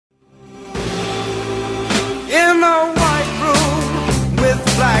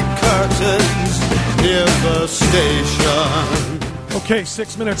near the station. Okay,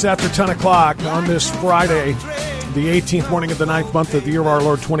 6 minutes after 10 o'clock on this Friday, the 18th morning of the 9th month of the year of our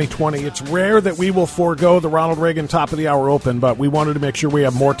Lord 2020. It's rare that we will forego the Ronald Reagan top of the hour open, but we wanted to make sure we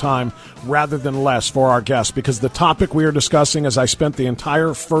have more time rather than less for our guests, because the topic we are discussing, as I spent the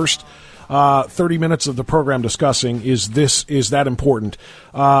entire first 30 minutes of the program discussing, is that important.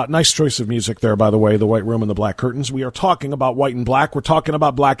 Nice choice of music there, by the way, the White Room and the Black Curtains. We are talking about white and black. We're talking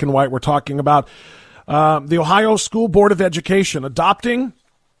about black and white. We're talking about the Ohio School Board of Education adopting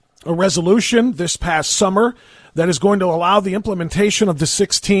a resolution this past summer that is going to allow the implementation of the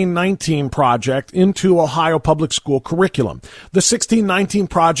 1619 project into Ohio public school curriculum. The 1619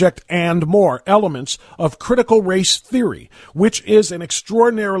 project and more elements of critical race theory, which is an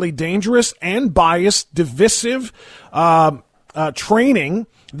extraordinarily dangerous and biased, divisive training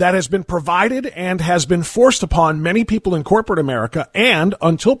that has been provided and has been forced upon many people in corporate America, and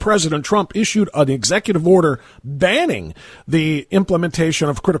until President Trump issued an executive order banning the implementation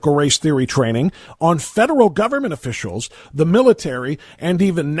of critical race theory training on federal government officials, the military, and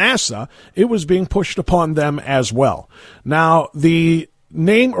even NASA, it was being pushed upon them as well. Now, the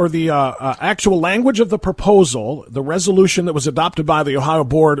name or the actual language of the proposal, the resolution that was adopted by the Ohio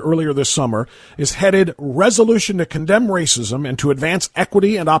Board earlier this summer, is headed Resolution to Condemn Racism and to Advance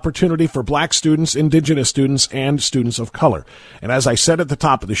Equity and Opportunity for Black Students, Indigenous Students, and Students of Color. And as I said at the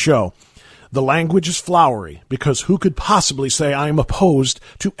top of the show, the language is flowery, because who could possibly say I am opposed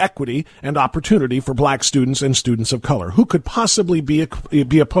to equity and opportunity for black students and students of color? Who could possibly be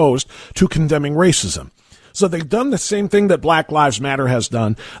opposed to condemning racism? So they've done the same thing that Black Lives Matter has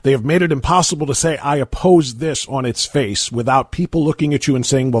done. They have made it impossible to say, I oppose this on its face, without people looking at you and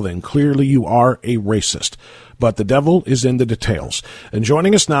saying, well, then clearly you are a racist. But the devil is in the details. And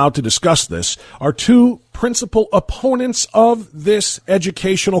joining us now to discuss this are two principal opponents of this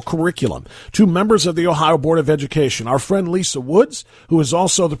educational curriculum, two members of the Ohio Board of Education. Our friend Lisa Woods, who is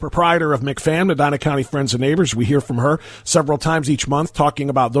also the proprietor of McFam, Medina County Friends and Neighbors. We hear from her several times each month talking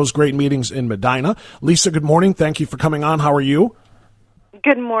about those great meetings in Medina. Lisa, good morning. Thank you for coming on. How are you?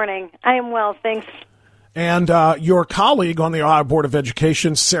 Good morning. I am well, thanks. And your colleague on the Ohio Board of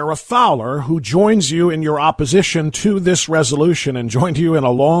Education, Sarah Fowler, who joins you in your opposition to this resolution and joined you in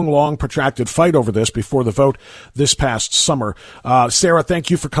a long, long protracted fight over this before the vote this past summer. Sarah, thank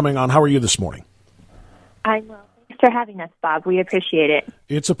you for coming on. How are you this morning? I'm well. Thanks for having us, Bob. We appreciate it.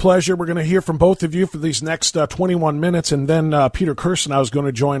 It's a pleasure. We're going to hear from both of you for these next 21 minutes, and then Peter Kirsanow is going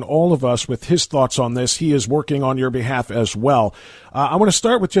to join all of us with his thoughts on this. He is working on your behalf as well. I want to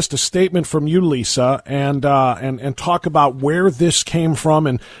start with just a statement from you, Lisa, and talk about where this came from,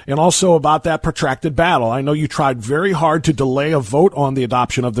 and also about that protracted battle. I know you tried very hard to delay a vote on the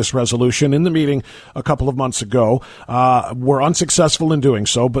adoption of this resolution in the meeting a couple of months ago. Were unsuccessful in doing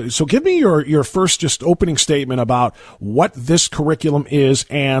so. So give me your first just opening statement about what this curriculum is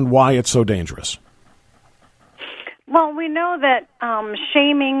and why it's so dangerous. Well, we know that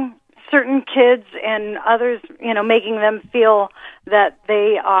shaming certain kids and others, making them feel that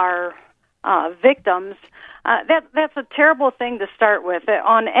they are victims, that's a terrible thing to start with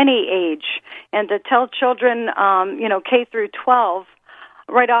on any age. And to tell children, K through 12,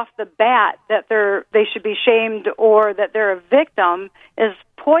 right off the bat that they should be shamed or that they're a victim is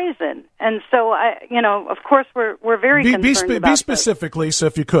poison. And so, of course, we're very concerned about Be specific, Lisa,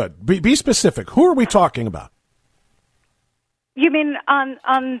 if you could. Be specific. Who are we talking about? You mean on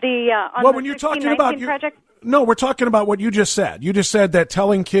the when you're talking about project? No, we're talking about what you just said. You just said that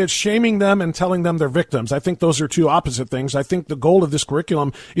telling kids, shaming them and telling them they're victims. I think those are two opposite things. I think the goal of this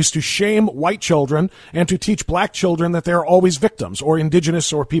curriculum is to shame white children and to teach black children that they're always victims, or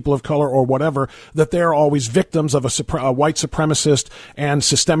indigenous or people of color or whatever, that they're always victims of a white supremacist and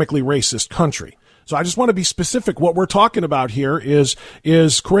systemically racist country. So I just want to be specific. What we're talking about here is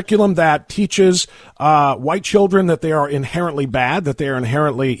curriculum that teaches white children that they are inherently bad, that they are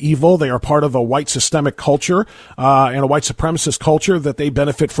inherently evil, they are part of a white systemic culture and a white supremacist culture that they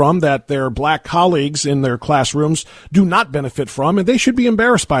benefit from, that their black colleagues in their classrooms do not benefit from, and they should be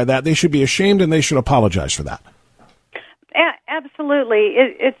embarrassed by that. They should be ashamed, and they should apologize for that. Absolutely.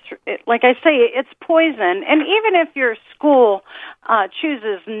 It's like I say, it's poison. And even if your school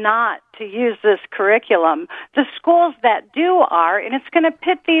chooses not to use this curriculum, the schools that do are, and it's going to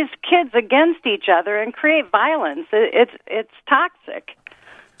pit these kids against each other and create violence. It's toxic.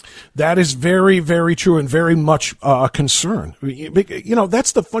 That is very, very true and very much a concern.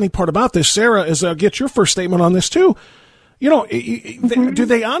 That's the funny part about this, Sarah, is I'll get your first statement on this too. Do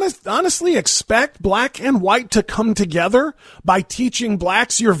they honestly expect black and white to come together by teaching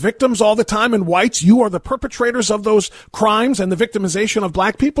blacks you're victims all the time and whites you are the perpetrators of those crimes and the victimization of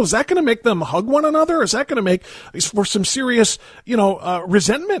black people? Is that going to make them hug one another? Or is that going to make for some serious,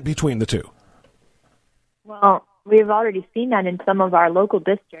 resentment between the two? Well, we've already seen that in some of our local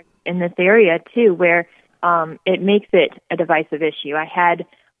districts in this area, too, where it makes it a divisive issue. I had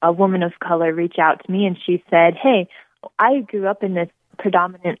a woman of color reach out to me, and she said, hey, I grew up in this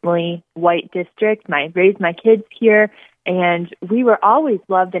predominantly white district. I raised my kids here, and we were always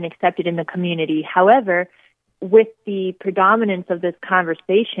loved and accepted in the community. However, with the predominance of this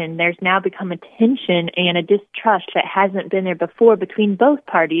conversation, there's now become a tension and a distrust that hasn't been there before between both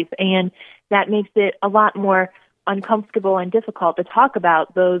parties, and that makes it a lot more uncomfortable and difficult to talk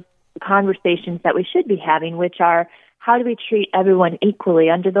about those conversations that we should be having, which are, how do we treat everyone equally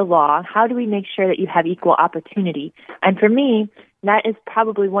under the law? How do we make sure that you have equal opportunity? And for me, that is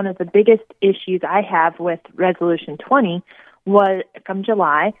probably one of the biggest issues I have with Resolution 20 from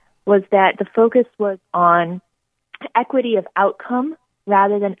July, was that the focus was on equity of outcome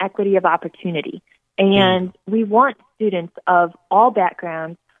rather than equity of opportunity. And we want students of all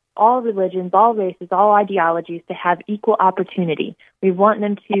backgrounds, all religions, all races, all ideologies to have equal opportunity. We want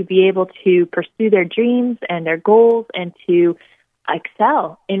them to be able to pursue their dreams and their goals and to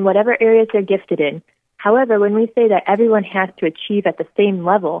excel in whatever areas they're gifted in. However, when we say that everyone has to achieve at the same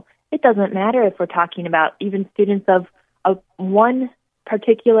level, it doesn't matter if we're talking about even students of one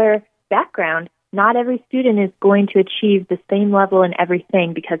particular background. Not every student is going to achieve the same level in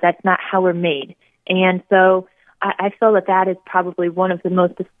everything, because that's not how we're made. And so I feel that is probably one of the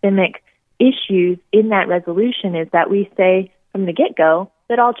most systemic issues in that resolution, is that we say from the get-go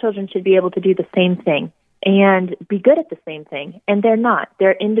that all children should be able to do the same thing and be good at the same thing. And they're not.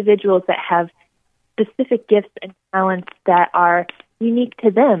 They're individuals that have specific gifts and talents that are unique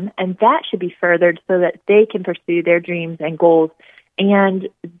to them, and that should be furthered so that they can pursue their dreams and goals. And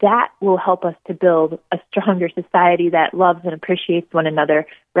that will help us to build a stronger society that loves and appreciates one another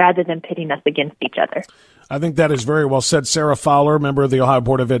rather than pitting us against each other. I think that is very well said. Sarah Fowler, member of the Ohio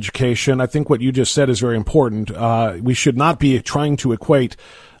Board of Education. I think what you just said is very important. We should not be trying to equate,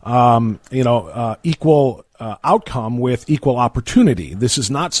 equal outcome with equal opportunity. This is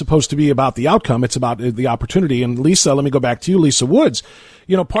not supposed to be about the outcome. It's about the opportunity. And Lisa, let me go back to you, Lisa Woods.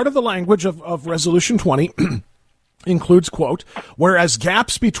 Part of the language of Resolution 20 includes, quote, whereas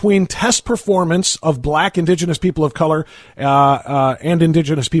gaps between test performance of black, indigenous people of color, and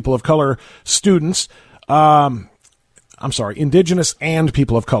indigenous people of color students, indigenous and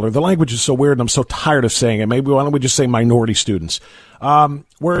people of color. The language is so weird and I'm so tired of saying it. Maybe why don't we just say minority students?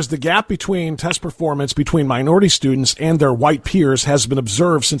 Whereas the gap between test performance between minority students and their white peers has been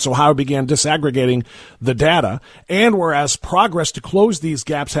observed since Ohio began disaggregating the data, and whereas progress to close these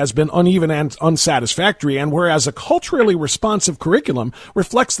gaps has been uneven and unsatisfactory, and whereas a culturally responsive curriculum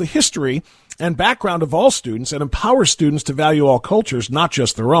reflects the history and background of all students and empowers students to value all cultures, not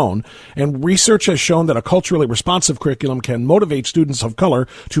just their own. And research has shown that a culturally responsive curriculum can motivate students of color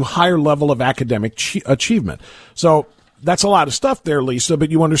to higher level of academic achievement. So that's a lot of stuff there, Lisa,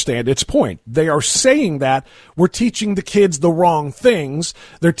 but you understand its point. They are saying that we're teaching the kids the wrong things.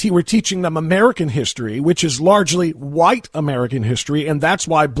 We're teaching them American history, which is largely white American history, and that's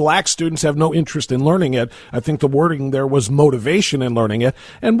why black students have no interest in learning it. I think the wording there was motivation in learning it,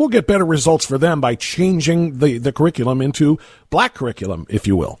 and we'll get better results for them by changing the curriculum into black curriculum, if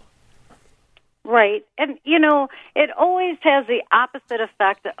you will. Right. And, it always has the opposite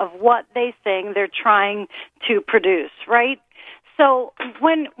effect of what they think they're trying to produce, right? So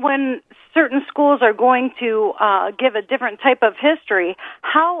when certain schools are going to give a different type of history,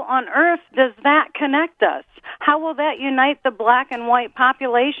 how on earth does that connect us? How will that unite the black and white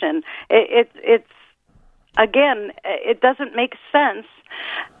population? It's again, it doesn't make sense.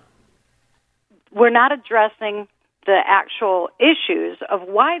 We're not addressing the actual issues of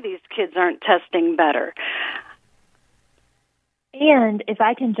why these kids aren't testing better. And if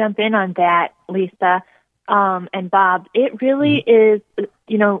I can jump in on that, Lisa and Bob, it really is,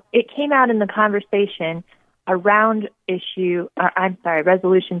 it came out in the conversation around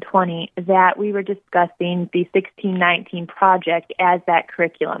Resolution 20, that we were discussing the 1619 project as that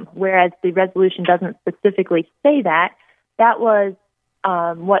curriculum, whereas the resolution doesn't specifically say that. That was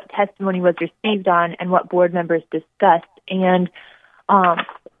what testimony was received on and what board members discussed. And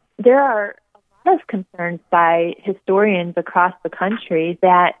there are a lot of concerns by historians across the country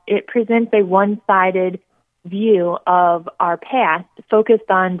that it presents a one-sided view of our past, focused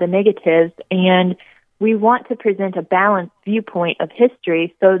on the negatives, and we want to present a balanced viewpoint of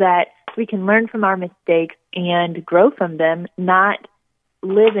history so that we can learn from our mistakes and grow from them, not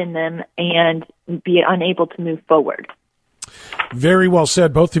live in them and be unable to move forward. Very well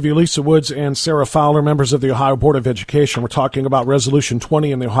said, both of you, Lisa Woods and Sarah Fowler, members of the Ohio Board of Education. We're talking about Resolution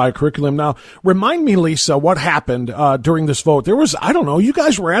 20 in the Ohio curriculum. Now, remind me, Lisa, what happened during this vote? There was, I don't know, you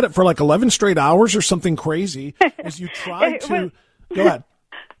guys were at it for like 11 straight hours or something crazy as you tried to... Go ahead.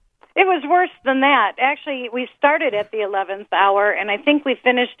 It was worse than that. Actually, we started at the 11th hour, and I think we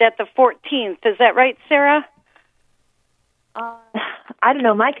finished at the 14th. Is that right, Sarah? I don't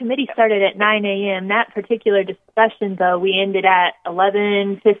know. My committee started at 9 a.m. That particular discussion, though, we ended at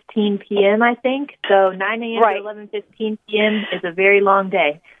 11:15 p.m., I think. So 9 a.m. Right. to 11:15 p.m. is a very long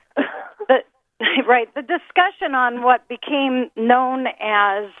day. Right. The discussion on what became known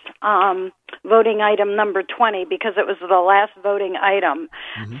as voting item number 20, because it was the last voting item,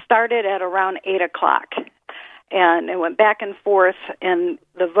 started at around 8 o'clock. And it went back and forth, and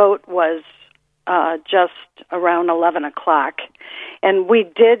the vote was just around 11 o'clock. And we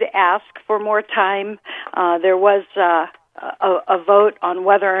did ask for more time. There was a vote on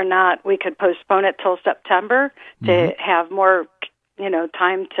whether or not we could postpone it till September to have more,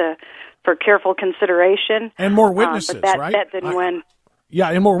 time for careful consideration. And more witnesses, but right? That didn't win. Yeah,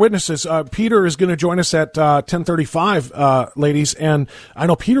 and more witnesses. Peter is going to join us at 10:35, ladies. And I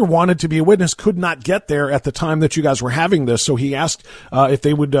know Peter wanted to be a witness, could not get there at the time that you guys were having this. So he asked if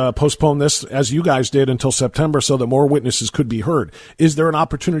they would postpone this, as you guys did, until September so that more witnesses could be heard. Is there an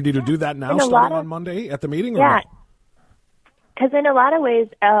opportunity to do that now, starting on Monday at the meeting? Yeah, because in a lot of ways,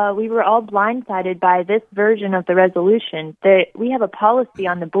 we were all blindsided by this version of the resolution. We have a policy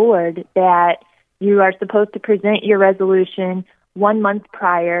on the board that you are supposed to present your resolution 1 month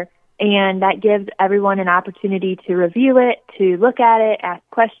prior, and that gives everyone an opportunity to review it, to look at it, ask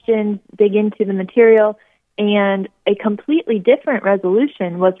questions, dig into the material. And a completely different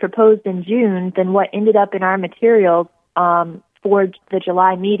resolution was proposed in June than what ended up in our materials for the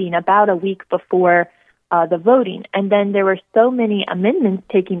July meeting, about a week before the voting. And then there were so many amendments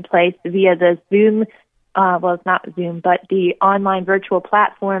taking place via the Zoom, well, it's not Zoom, but the online virtual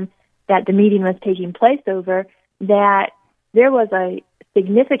platform that the meeting was taking place over, that there was a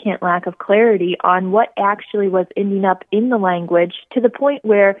significant lack of clarity on what actually was ending up in the language, to the point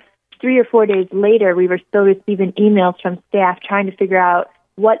where 3 or 4 days later we were still receiving emails from staff trying to figure out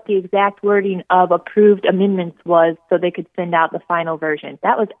what the exact wording of approved amendments was so they could send out the final version.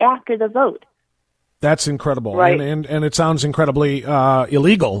 That was after the vote. That's incredible, right. and it sounds incredibly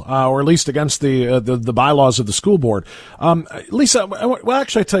illegal, or at least against the bylaws of the school board. Lisa, well,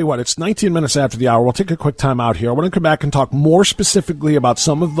 actually, I tell you what, it's 19 minutes after the hour. We'll take a quick time out here. I want to come back and talk more specifically about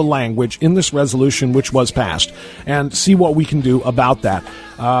some of the language in this resolution which was passed, and see what we can do about that,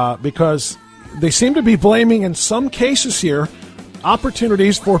 because they seem to be blaming, in some cases here,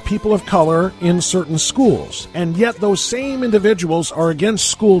 opportunities for people of color in certain schools. And yet those same individuals are against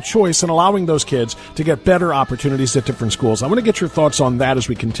school choice and allowing those kids to get better opportunities at different schools. I want to get your thoughts on that as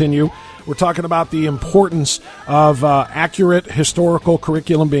we continue. We're talking about the importance of accurate historical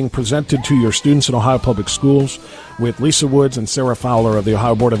curriculum being presented to your students in Ohio Public Schools with Lisa Woods and Sarah Fowler of the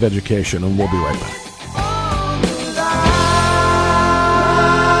Ohio Board of Education, and we'll be right back.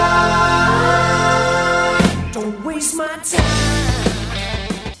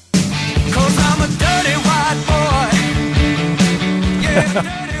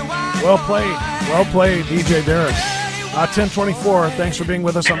 Well played, DJ Derek. 1024, thanks for being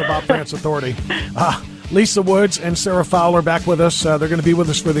with us on the Bob Frantz Authority. Lisa Woods and Sarah Fowler back with us. They're going to be with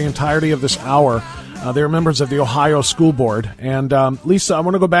us for the entirety of this hour. They're members of the Ohio School Board. And Lisa, I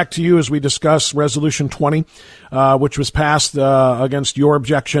want to go back to you as we discuss Resolution 20, which was passed against your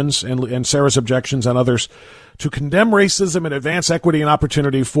objections and Sarah's objections and others, to condemn racism and advance equity and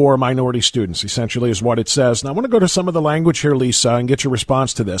opportunity for minority students, essentially is what it says. And I want to go to some of the language here, Lisa, and get your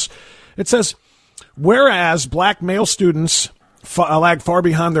response to this. It says, whereas black male students lag far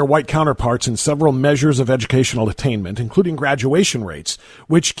behind their white counterparts in several measures of educational attainment, including graduation rates,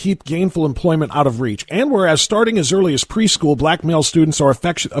 which keep gainful employment out of reach. And whereas starting as early as preschool, black male students are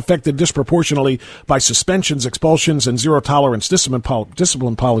affected disproportionately by suspensions, expulsions, and zero-tolerance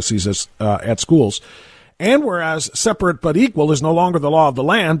discipline policies at schools. And whereas separate but equal is no longer the law of the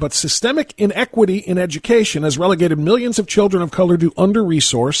land, but systemic inequity in education has relegated millions of children of color to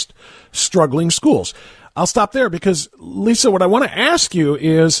under-resourced, struggling schools. I'll stop there because, Lisa, what I want to ask you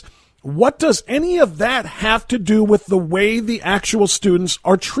is, what does any of that have to do with the way the actual students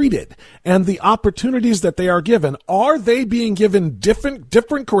are treated and the opportunities that they are given? Are they being given different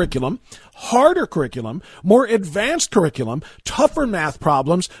curriculum? harder curriculum, more advanced curriculum, tougher math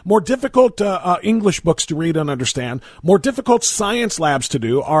problems, more difficult English books to read and understand, more difficult science labs to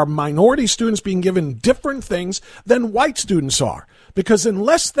do? Are minority students being given different things than white students are? Because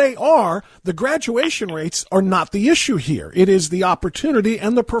unless they are, the graduation rates are not the issue here. It is the opportunity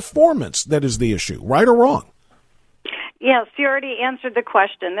and the performance that is the issue, right or wrong? Yes, you already answered the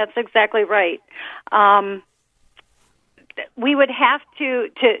question. That's exactly right. We would have to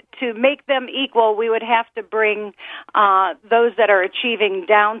make them equal. We would have to bring those that are achieving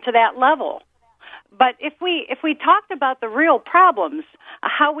down to that level. But if we talked about the real problems,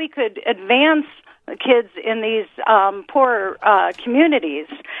 how we could advance kids in these poor communities,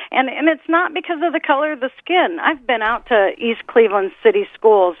 and it's not because of the color of the skin. I've been out to East Cleveland City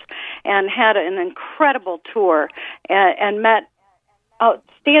Schools and had an incredible tour and met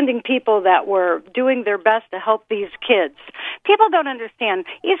outstanding people that were doing their best to help these kids. People don't understand.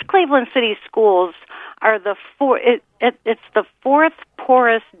 East Cleveland City Schools are it's the fourth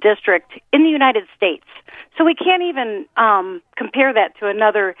poorest district in the United States. So we can't even compare that to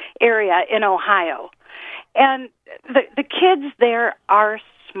another area in Ohio. And the kids there are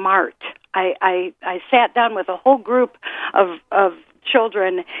smart. I sat down with a whole group of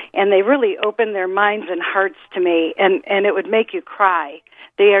children, and they really opened their minds and hearts to me, and it would make you cry.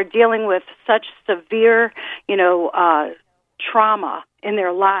 They are dealing with such severe, trauma in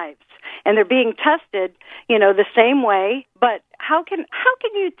their lives, and they're being tested, the same way. But how can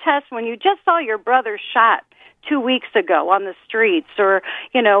you test when you just saw your brother shot 2 weeks ago on the streets, or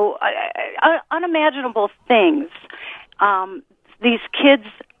unimaginable things? These kids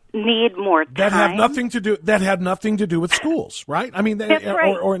need more time. That had nothing to do with schools, right? I mean, That's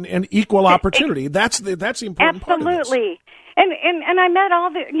right. or an equal opportunity. That's the important part of this. Absolutely. And I met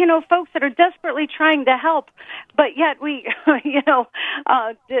all the folks that are desperately trying to help, but yet we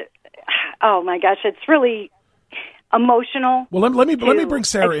oh my gosh, it's really emotional. Well, let me bring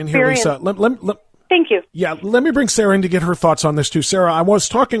Sarah in here, Lisa. Thank you. Yeah, let me bring Sarah in to get her thoughts on this too. Sarah, I was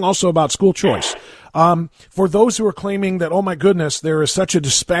talking also about school choice. For those who are claiming that, oh my goodness, there is such a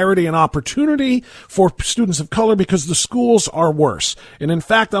disparity in opportunity for students of color because the schools are worse. And in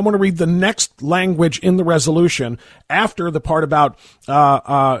fact, I want to read the next language in the resolution after the part about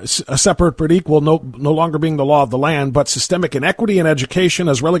a separate but equal no longer being the law of the land, but systemic inequity in education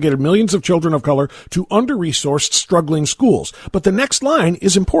has relegated millions of children of color to under-resourced, struggling schools. But the next line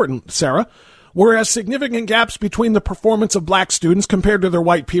is important, Sarah. Whereas significant gaps between the performance of black students compared to their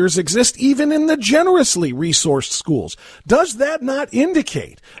white peers exist even in the generously resourced schools. Does that not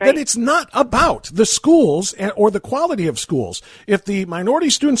indicate that it's not about the schools or the quality of schools? If the minority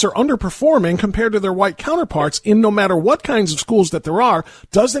students are underperforming compared to their white counterparts in no matter what kinds of schools that there are,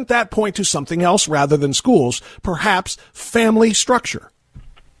 doesn't that point to something else rather than schools, perhaps family structure?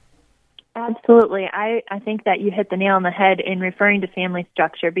 Absolutely. I think that you hit the nail on the head in referring to family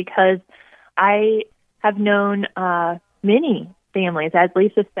structure, because I have known many families, as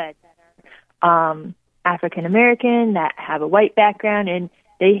Lisa said, that are African American, that have a white background, and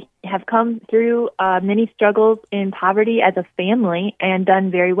they have come through many struggles in poverty as a family and done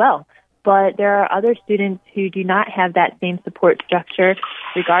very well. But there are other students who do not have that same support structure,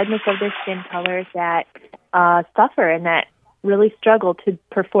 regardless of their skin color, that suffer and that really struggle to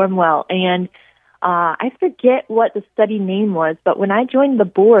perform well. And I forget what the study name was, but when I joined the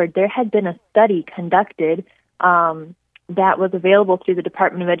board, there had been a study conducted that was available through the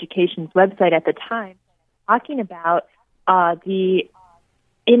Department of Education's website at the time, talking about the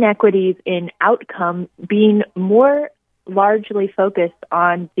inequities in outcome being more largely focused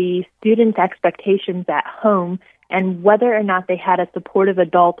on the students' expectations at home and whether or not they had a supportive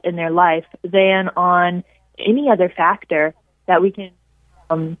adult in their life than on any other factor that we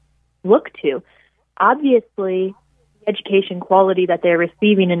can look to. Obviously, the education quality that they're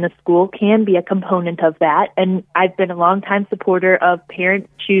receiving in the school can be a component of that, and I've been a longtime supporter of parents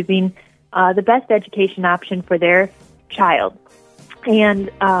choosing the best education option for their child.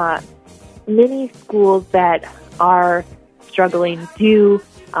 And many schools that are struggling do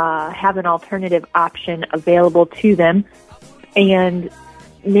have an alternative option available to them, and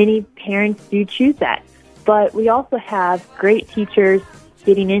many parents do choose that. But we also have great teachers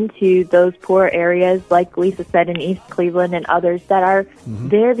getting into those poor areas, like Lisa said, in East Cleveland and others, that are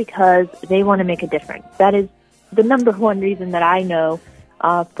there because they want to make a difference. That is the number one reason that I know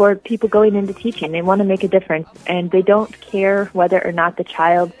for people going into teaching. They want to make a difference, and they don't care whether or not the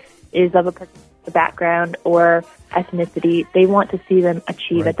child is of a particular background or ethnicity. They want to see them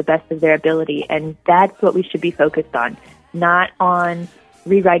achieve at the best of their ability, and that's what we should be focused on, not on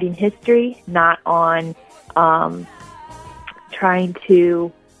rewriting history, not on trying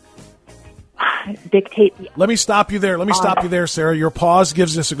to dictate the... Let me stop you there, Sarah. Your pause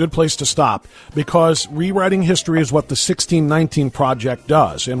gives us a good place to stop, because rewriting history is what the 1619 Project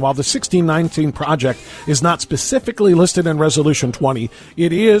does. And while the 1619 Project is not specifically listed in Resolution 20,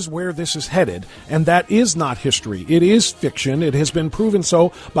 it is where this is headed. And that is not history. It is fiction. It has been proven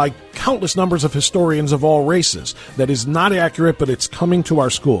so by countless numbers of historians of all races. That is not accurate, but it's coming to our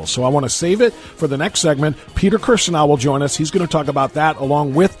schools. So I want to save it for the next segment. Peter Kirsanow will join us. He's going to talk about that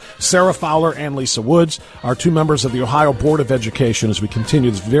along with Sarah Fowler and Lisa Woods, our two members of the Ohio Board of Education, as we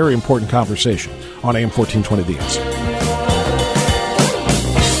continue this very important conversation on AM 1420 The Answer.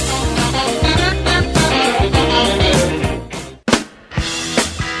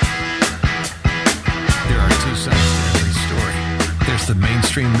 There are two sides to every story. There's the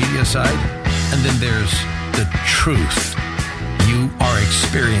mainstream media side, and then there's the truth. You are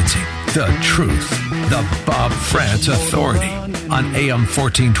experiencing the truth. The Bob France Authority on AM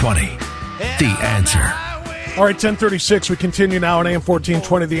 1420. The Answer. All right, 1036. We continue now on AM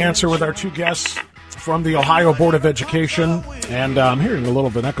 1420 The Answer with our two guests from the Ohio Board of Education. And I'm hearing a little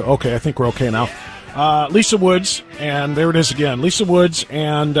bit of echo. Okay, I think we're okay now. Lisa Woods, and there it is again. Lisa Woods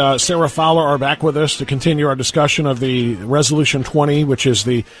and Sarah Fowler are back with us to continue our discussion of the Resolution 20, which is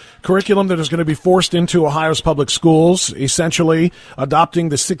the curriculum that is going to be forced into Ohio's public schools, essentially adopting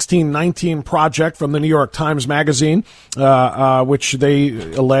the 1619 Project from the New York Times Magazine, which they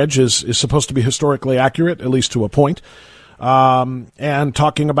allege is supposed to be historically accurate, at least to a point. And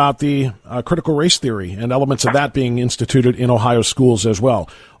talking about the critical race theory and elements of that being instituted in Ohio schools as well.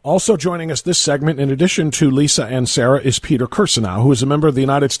 Also joining us this segment, in addition to Lisa and Sarah, is Peter Kirsanow, who is a member of the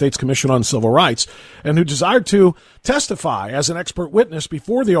United States Commission on Civil Rights and who desired to testify as an expert witness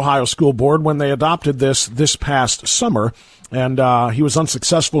before the Ohio School Board when they adopted this past summer. And he was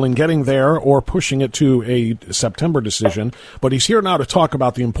unsuccessful in getting there or pushing it to a September decision. But he's here now to talk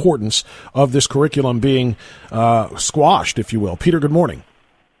about the importance of this curriculum being squashed, if you will. Peter, good morning.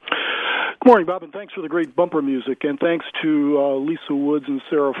 Good morning, Bob, and thanks for the great bumper music, and thanks to Lisa Woods and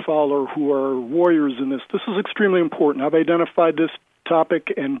Sarah Fowler, who are warriors in this. This is extremely important. I've identified this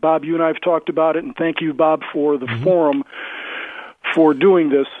topic, and Bob, you and I have talked about it, and thank you, Bob, for the forum for doing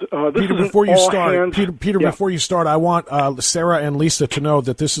this. Peter, before you start, I want Sarah and Lisa to know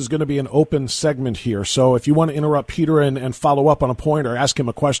that this is going to be an open segment here. So if you want to interrupt Peter and follow up on a point or ask him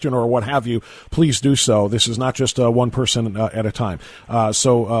a question or what have you, please do so. This is not just one person at a time.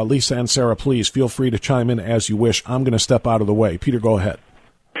 So Lisa and Sarah, please feel free to chime in as you wish. I'm going to step out of the way. Peter, go ahead.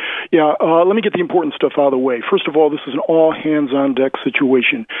 Yeah, let me get the important stuff out of the way. First of all, this is an all-hands-on-deck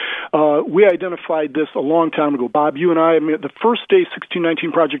situation. We identified this a long time ago. Bob, you and I the first day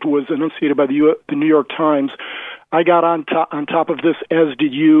 1619 Project was enunciated by the New York Times. I got on top of this, as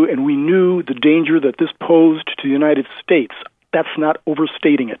did you, and we knew the danger that this posed to the United States. That's not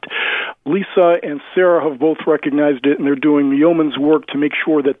overstating it. Lisa and Sarah have both recognized it, and they're doing yeoman's work to make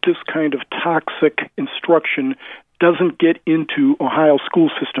sure that this kind of toxic instruction doesn't get into Ohio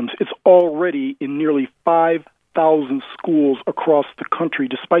school systems. It's already in nearly 5,000 schools across the country,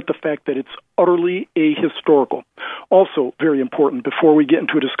 despite the fact that it's utterly ahistorical. Also, very important, before we get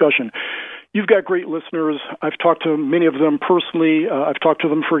into a discussion, you've got great listeners. I've talked to many of them personally. I've talked to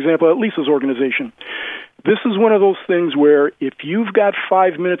them, for example, at Lisa's organization. This is one of those things where if you've got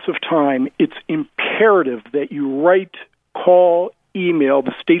 5 minutes of time, it's imperative that you write, call, email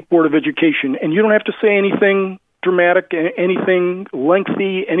the State Board of Education, and you don't have to say anything dramatic, anything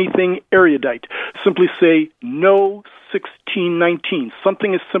lengthy, anything erudite. Simply say, no 1619.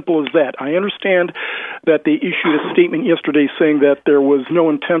 Something as simple as that. I understand that they issued a statement yesterday saying that there was no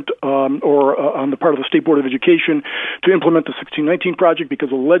intent on the part of the State Board of Education to implement the 1619 Project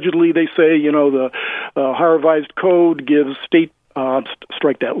because allegedly they say, the Ohio Revised Code gives state,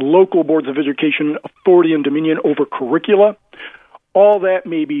 local boards of education authority and dominion over curricula. All that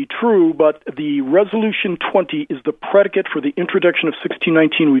may be true, but the Resolution 20 is the predicate for the introduction of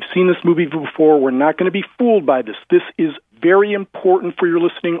 1619. We've seen this movie before. We're not going to be fooled by this. This is very important for your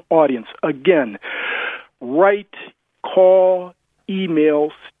listening audience. Again, write, call,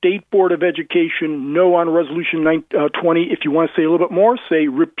 email, State Board of Education, no on Resolution 20. If you want to say a little bit more, say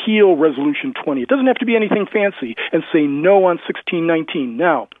repeal Resolution 20. It doesn't have to be anything fancy, and say no on 1619.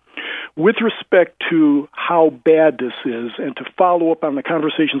 Now, with respect to how bad this is, and to follow up on the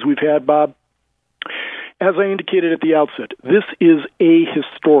conversations we've had, Bob, as I indicated at the outset, this is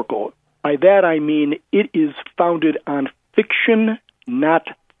ahistorical. By that I mean it is founded on fiction, not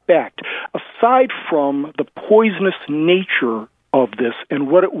fact. Aside from the poisonous nature of this and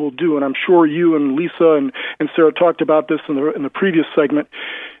what it will do, and I'm sure you and Lisa and Sarah talked about this in the previous segment,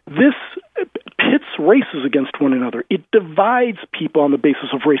 this pits races against one another. It divides people on the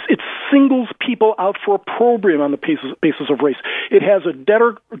basis of race. It singles people out for a program on the basis of race. It has a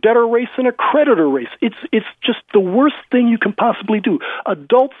debtor race and a creditor race. It's just the worst thing you can possibly do.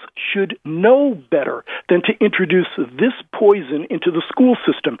 Adults should know better than to introduce this poison into the school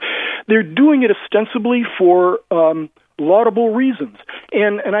system. They're doing it ostensibly for laudable reasons.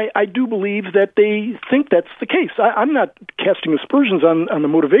 And I do believe that they think that's the case. I'm not casting aspersions on the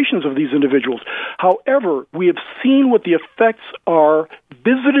motivations of these individuals. However, we have seen what the effects are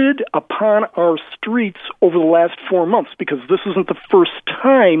visited upon our streets over the last 4 months, because this isn't the first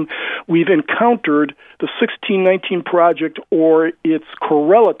time we've encountered the 1619 Project or its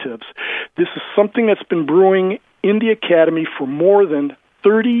correlatives. This is something that's been brewing in the academy for more than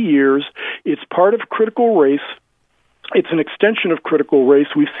 30 years. It's part of critical race. It's an extension of critical race.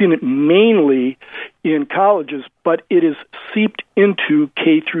 We've seen it mainly in colleges, but it is seeped into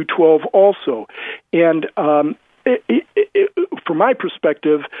K through 12 also. And from my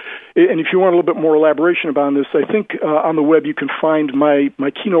perspective, and if you want a little bit more elaboration about this, I think on the web you can find my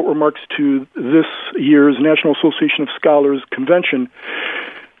keynote remarks to this year's National Association of Scholars Convention.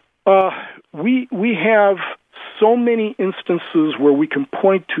 We have so many instances where we can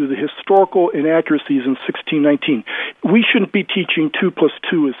point to the historical inaccuracies in 1619. We shouldn't be teaching 2 plus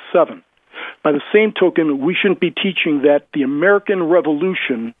 2 is 7. By the same token, we shouldn't be teaching that the American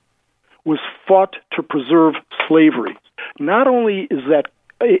Revolution was fought to preserve slavery. Not only is that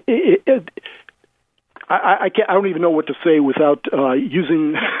I don't even know what to say without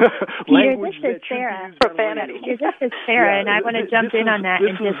using language Peter, this is Sarah. Profanity. This is Sarah, and I want to jump in on that.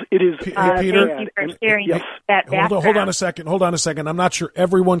 Peter, thank you for sharing that background. Hold on a second. I'm not sure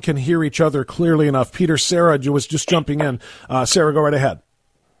everyone can hear each other clearly enough. Peter, Sarah was just jumping in. Sarah, go right ahead.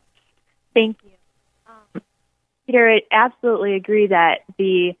 Thank you. Peter, I absolutely agree that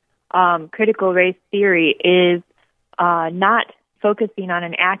the critical race theory is not focusing on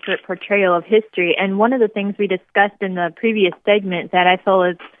an accurate portrayal of history. And one of the things we discussed in the previous segment that I feel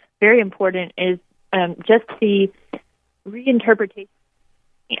is very important is just the reinterpretation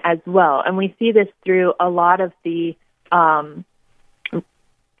as well. And we see this through a lot of the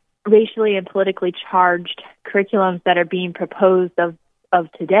racially and politically charged curriculums that are being proposed of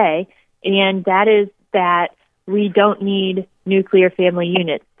today. And that is that we don't need nuclear family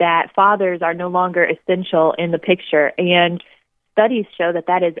units, that fathers are no longer essential in the picture. And studies show that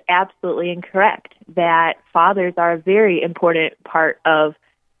that is absolutely incorrect, that fathers are a very important part of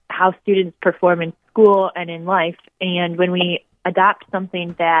how students perform in school and in life. And when we adopt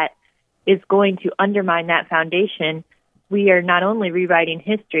something that is going to undermine that foundation, we are not only rewriting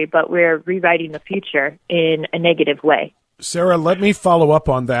history, but we're rewriting the future in a negative way. Sarah, let me follow up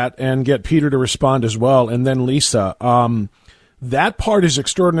on that and get Peter to respond as well, and then Lisa. That part is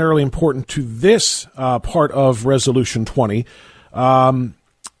extraordinarily important to this part of Resolution 20. Hold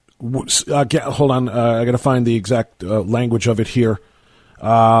on, I got to find the exact language of it here.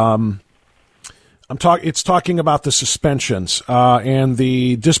 It's talking about the suspensions and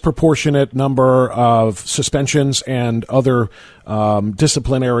the disproportionate number of suspensions and other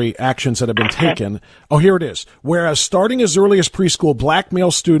disciplinary actions that have been taken. Oh, here it is. Whereas starting as early as preschool, black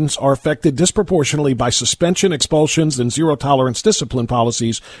male students are affected disproportionately by suspension, expulsions, and zero-tolerance discipline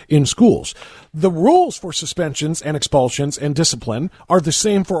policies in schools. The rules for suspensions and expulsions and discipline are the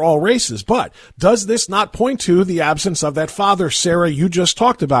same for all races, but does this not point to the absence of that father? Sarah, you just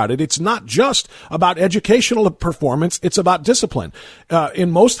talked about it. It's not just about educational performance, it's about discipline.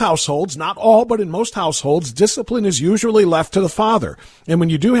 In most households, not all, but in most households, discipline is usually left to the father. And when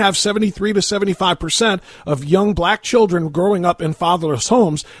you do have 73 to 75% of young black children growing up in fatherless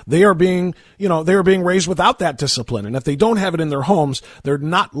homes, they are being raised without that discipline. And if they don't have it in their homes, they're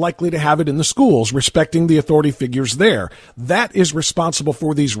not likely to have it in the schools, respecting the authority figures there. That is responsible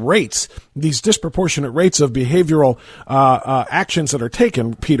for these rates, these disproportionate rates of behavioral actions that are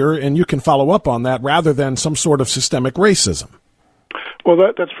taken, Peter, and you can follow up on that rather than some sort of systemic racism. Well,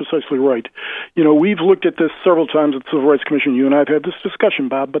 that's precisely right. You know, we've looked at this several times at the Civil Rights Commission. You and I have had this discussion,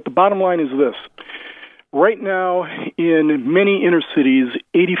 Bob, but the bottom line is this. Right now, in many inner cities,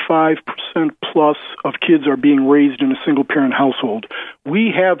 85% plus of kids are being raised in a single-parent household.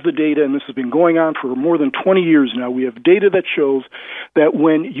 We have the data, and this has been going on for more than 20 years now. We have data that shows that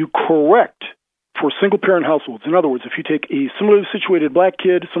when you correct for single-parent households, in other words, if you take a similarly situated black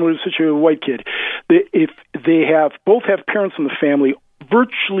kid, similarly situated white kid, if they both have parents in the family,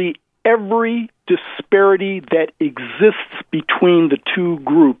 virtually every disparity that exists between the two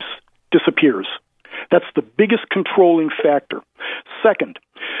groups disappears. That's the biggest controlling factor. Second,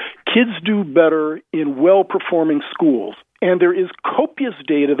 kids do better in well-performing schools. And there is copious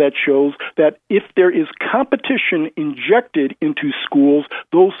data that shows that if there is competition injected into schools,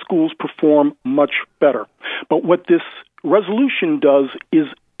 those schools perform much better. But what this resolution does is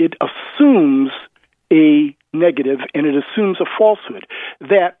it assumes a negative, and it assumes a falsehood,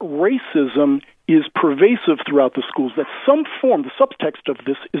 that racism is pervasive throughout the schools, that some form, the subtext of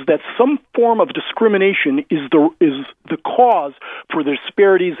this is that some form of discrimination is the cause for the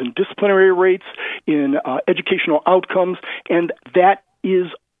disparities in disciplinary rates, in educational outcomes, and that is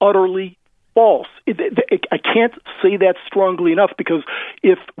utterly false. I can't say that strongly enough, because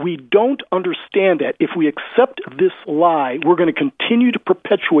if we don't understand that, if we accept this lie, we're going to continue to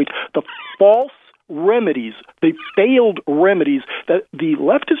perpetuate the false remedies, the failed remedies that the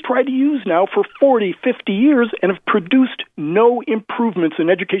left has tried to use now for 40, 50 years and have produced no improvements in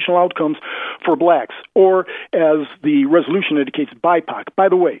educational outcomes for blacks, or as the resolution indicates, BIPOC. By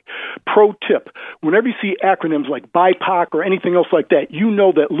the way, pro tip, whenever you see acronyms like BIPOC or anything else like that, you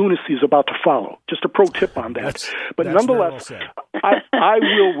know that lunacy is about to follow. Just a pro tip on that. But nonetheless, I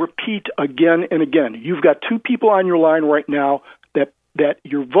will repeat again and again, you've got two people on your line right now that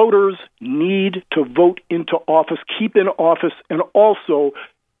your voters need to vote into office, keep in office, and also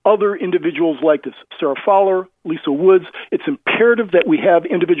other individuals like this. Sarah Fowler, Lisa Woods. It's imperative that we have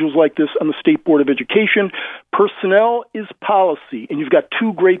individuals like this on the State Board of Education. Personnel is policy, and you've got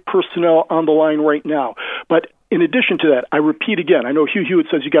two great personnel on the line right now. But in addition to that, I repeat again, I know Hugh Hewitt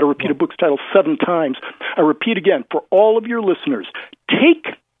says you got to repeat a book's title 7 times. I repeat again, for all of your listeners, take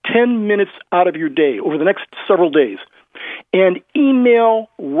 10 minutes out of your day over the next several days and email,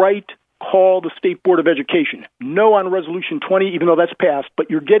 write, call the State Board of Education. No on Resolution 20, even though that's passed, but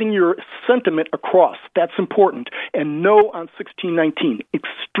you're getting your sentiment across. That's important. And no on 1619.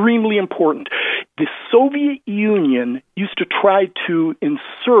 Extremely important. The Soviet Union used to try to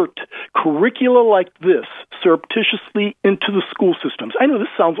insert curricula like this surreptitiously into the school systems. I know this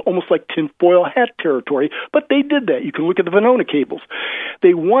sounds almost like tinfoil hat territory, but they did that. You can look at the Venona cables.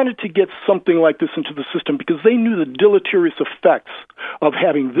 They wanted to get something like this into the system because they knew the deleterious effects of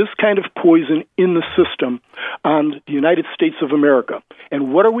having this kind of poison in the system on the United States of America.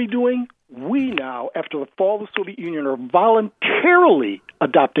 And what are we doing? We now, after the fall of the Soviet Union, are voluntarily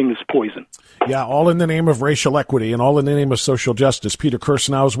adopting this poison. Yeah, all in the name of racial equity and all in the name of social justice. Peter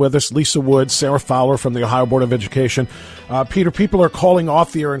Kirsanow is with us, Lisa Woods, Sarah Fowler from the Ohio Board of Education. Peter, people are calling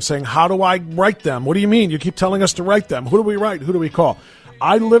off the air and saying, how do I write them? What do you mean? You keep telling us to write them. Who do we write? Who do we call?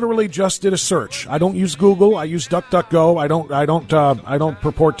 I literally just did a search. I don't use Google. I use DuckDuckGo. I don't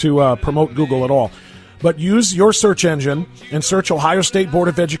purport to promote Google at all. But use your search engine and search Ohio State Board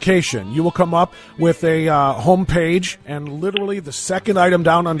of Education. You will come up with a home page, and literally the second item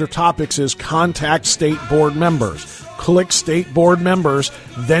down under topics is contact state board members. Click state board members.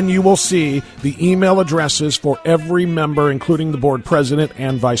 Then you will see the email addresses for every member, including the board president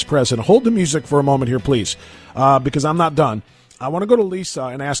and vice president. Hold the music for a moment here, please, because I'm not done. I want to go to Lisa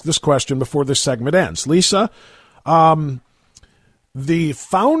and ask this question before this segment ends. Lisa, the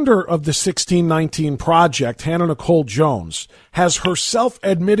founder of the 1619 Project, Hannah Nicole Jones, has herself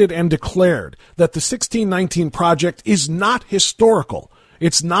admitted and declared that the 1619 Project is not historical.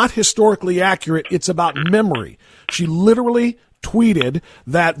 It's not historically accurate. It's about memory. She literally tweeted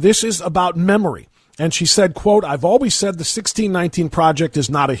that this is about memory. And she said, quote, I've always said the 1619 Project is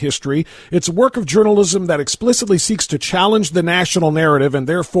not a history. It's a work of journalism that explicitly seeks to challenge the national narrative and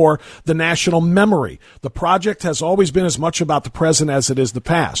therefore the national memory. The project has always been as much about the present as it is the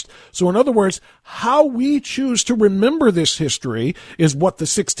past. So in other words, how we choose to remember this history is what the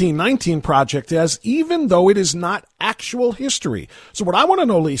 1619 Project is, even though it is not actual history. So what I want to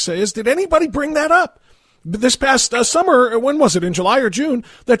know, Lisa, is did anybody bring that up? This past summer, when was it, in July or June,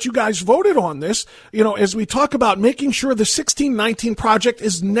 that you guys voted on this, as we talk about making sure the 1619 Project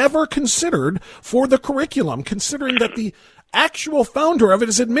is never considered for the curriculum, considering that the actual founder of it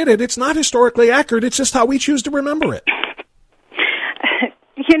has admitted it's not historically accurate, it's just how we choose to remember it.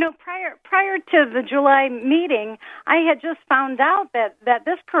 Prior to the July meeting, I had just found out that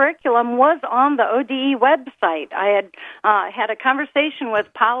this curriculum was on the ODE website. I had had a conversation with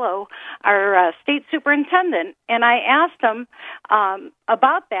Paulo, our state superintendent, and I asked him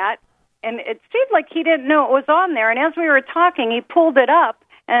about that, and it seemed like he didn't know it was on there. And as we were talking, he pulled it up,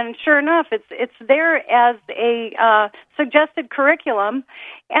 and sure enough, it's there as a suggested curriculum,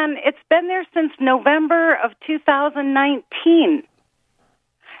 and it's been there since November of 2019.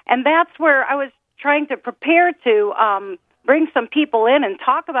 And that's where I was trying to prepare to bring some people in and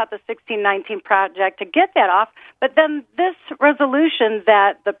talk about the 1619 project to get that off. But then this resolution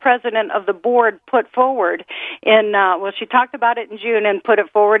that the president of the board put forward she talked about it in June and put it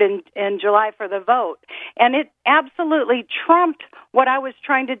forward in July for the vote. And it absolutely trumped what I was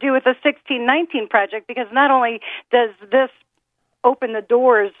trying to do with the 1619 project, because not only does this open the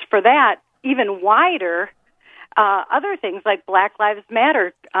doors for that even wider, other things like Black Lives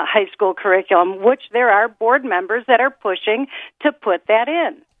Matter high school curriculum, which there are board members that are pushing to put that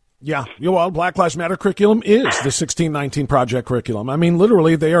in. Yeah, well, Black Lives Matter curriculum is the 1619 project curriculum. I mean,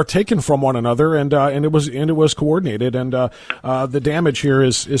 literally, they are taken from one another, and it was coordinated, and the damage here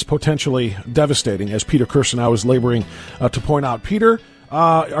is potentially devastating, as Peter Kirsanow is laboring to point out. Peter,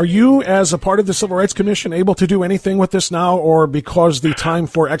 are you, as a part of the Civil Rights Commission, able to do anything with this now, or because the time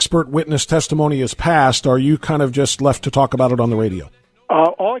for expert witness testimony is past, are you kind of just left to talk about it on the radio?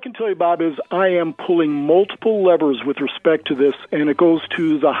 All I can tell you, Bob, is I am pulling multiple levers with respect to this, and it goes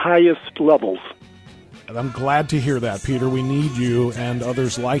to the highest levels. And I'm glad to hear that, Peter. We need you and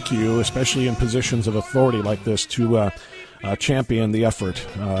others like you, especially in positions of authority like this, to champion the effort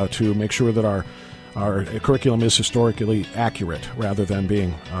to make sure that our curriculum is historically accurate rather than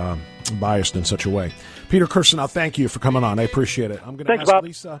being biased in such a way. Peter Kirsanow, thank you for coming on. I appreciate it. I'm going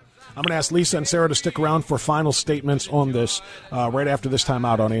to ask Lisa and Sarah to stick around for final statements on this right after this time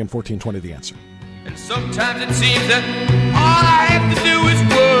out on AM 1420 The Answer. And sometimes it seems that all I have to do is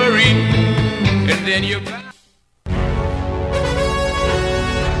worry, and then you're...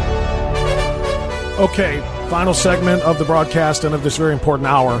 Okay, final segment of the broadcast and of this very important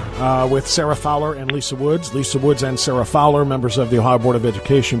hour with Sarah Fowler and Lisa Woods. Lisa Woods and Sarah Fowler, members of the Ohio Board of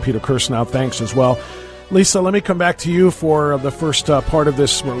Education. Peter Kirsanow, thanks as well. Lisa, let me come back to you for the first part of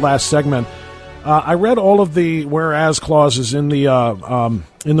this last segment. I read all of the whereas clauses in the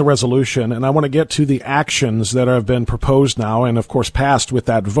resolution, and I want to get to the actions that have been proposed now and, of course, passed with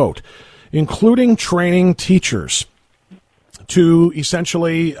that vote, including training teachers to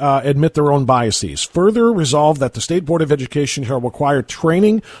essentially admit their own biases. Further resolve that the State Board of Education shall require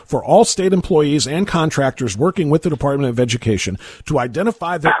training for all state employees and contractors working with the Department of Education to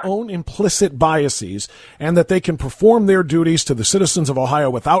identify their own implicit biases, and that they can perform their duties to the citizens of Ohio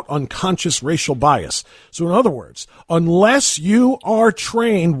without unconscious racial bias. So in other words, unless you are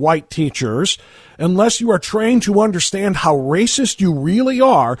trained, white teachers, unless you are trained to understand how racist you really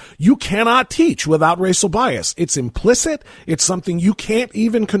are, you cannot teach without racial bias. It's implicit. It's something you can't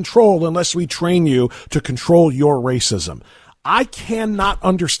even control unless we train you to control your racism. I cannot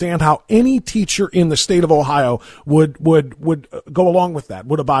understand how any teacher in the state of Ohio would go along with that,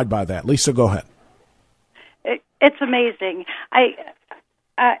 would abide by that. Lisa, go ahead. It's amazing.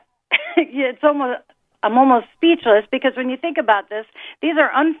 It's almost... I'm almost speechless, because when you think about this, these are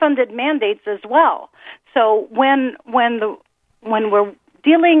unfunded mandates as well. So when we're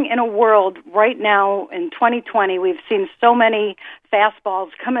dealing in a world right now in 2020, we've seen so many fastballs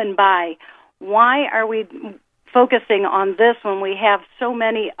coming by. Why are we focusing on this when we have so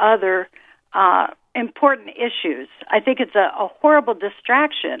many other important issues? I think it's a horrible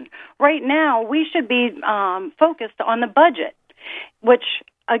distraction. Right now, we should be focused on the budget, which,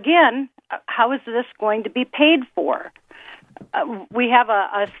 again, how is this going to be paid for? We have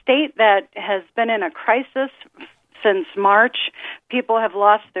a state that has been in a crisis since March. People have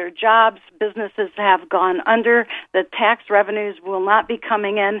lost their jobs. Businesses have gone under. The tax revenues will not be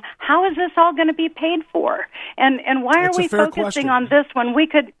coming in. How is this all going to be paid for? And why are we focusing on this when we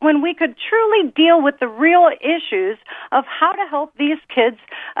could truly deal with the real issues of how to help these kids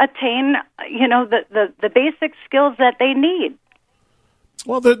attain, the basic skills that they need?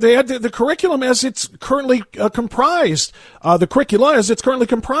 Well, the curriculum as it's currently comprised, the curricula as it's currently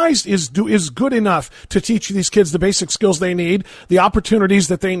comprised is good enough to teach these kids the basic skills they need, the opportunities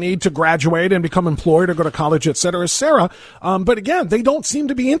that they need to graduate and become employed or go to college, et cetera, Sarah. But again, they don't seem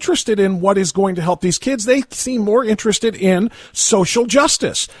to be interested in what is going to help these kids. They seem more interested in social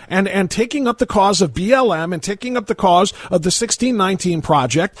justice and taking up the cause of BLM and taking up the cause of the 1619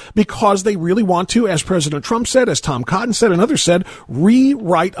 project, because they really want to, as President Trump said, as Tom Cotton said, and others said,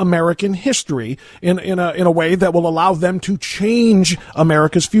 rewrite American history in a way that will allow them to change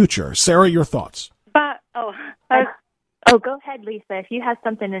America's future. Sarah, your thoughts? Go ahead, Lisa, if you have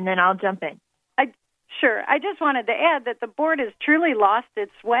something, and then I'll jump in. Sure. I just wanted to add that the board has truly lost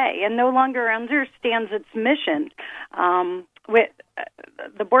its way and no longer understands its mission.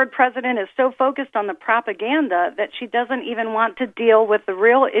 The board president is so focused on the propaganda that she doesn't even want to deal with the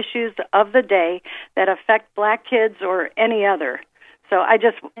real issues of the day that affect black kids or any other. So I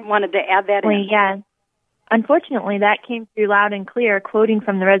just wanted to add that in. Yeah. unfortunately, that came through loud and clear. Quoting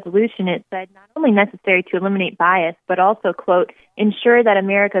from the resolution, it said, not only necessary to eliminate bias, but also, quote, ensure that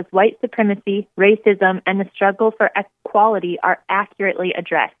America's white supremacy, racism, and the struggle for equality are accurately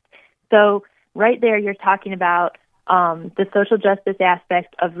addressed. So right there, you're talking about the social justice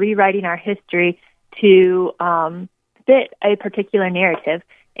aspect of rewriting our history to fit a particular narrative.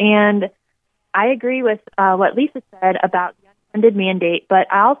 And I agree with what Lisa said about the unfunded mandate, but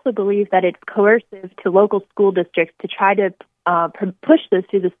I also believe that it's coercive to local school districts to try to push this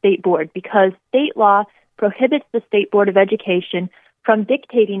through the state board, because state law prohibits the State Board of Education from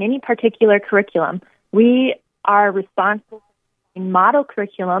dictating any particular curriculum. We are responsible for model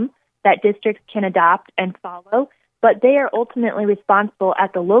curriculum that districts can adopt and follow, but they are ultimately responsible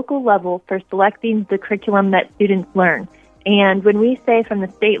at the local level for selecting the curriculum that students learn. And when we say from the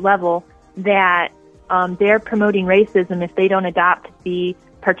state level that they're promoting racism if they don't adopt the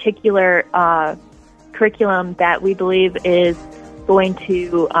particular curriculum that we believe is going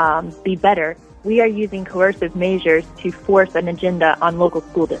to be better, we are using coercive measures to force an agenda on local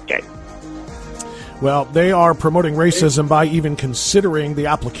school districts. Well, they are promoting racism by even considering the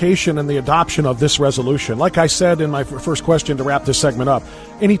application and the adoption of this resolution. Like I said in my first question to wrap this segment up,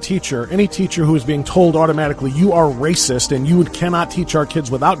 any teacher who is being told automatically you are racist and you cannot teach our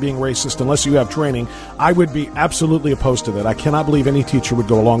kids without being racist unless you have training, I would be absolutely opposed to that. I cannot believe any teacher would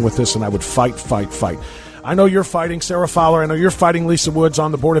go along with this, and I would fight. I know you're fighting, Sarah Fowler. I know you're fighting, Lisa Woods,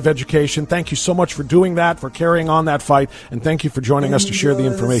 on the Board of Education. Thank you so much for doing that, for carrying on that fight, and thank you for joining us to share the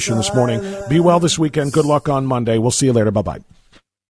information this morning. Be well this weekend. Good luck on Monday. We'll see you later. Bye-bye.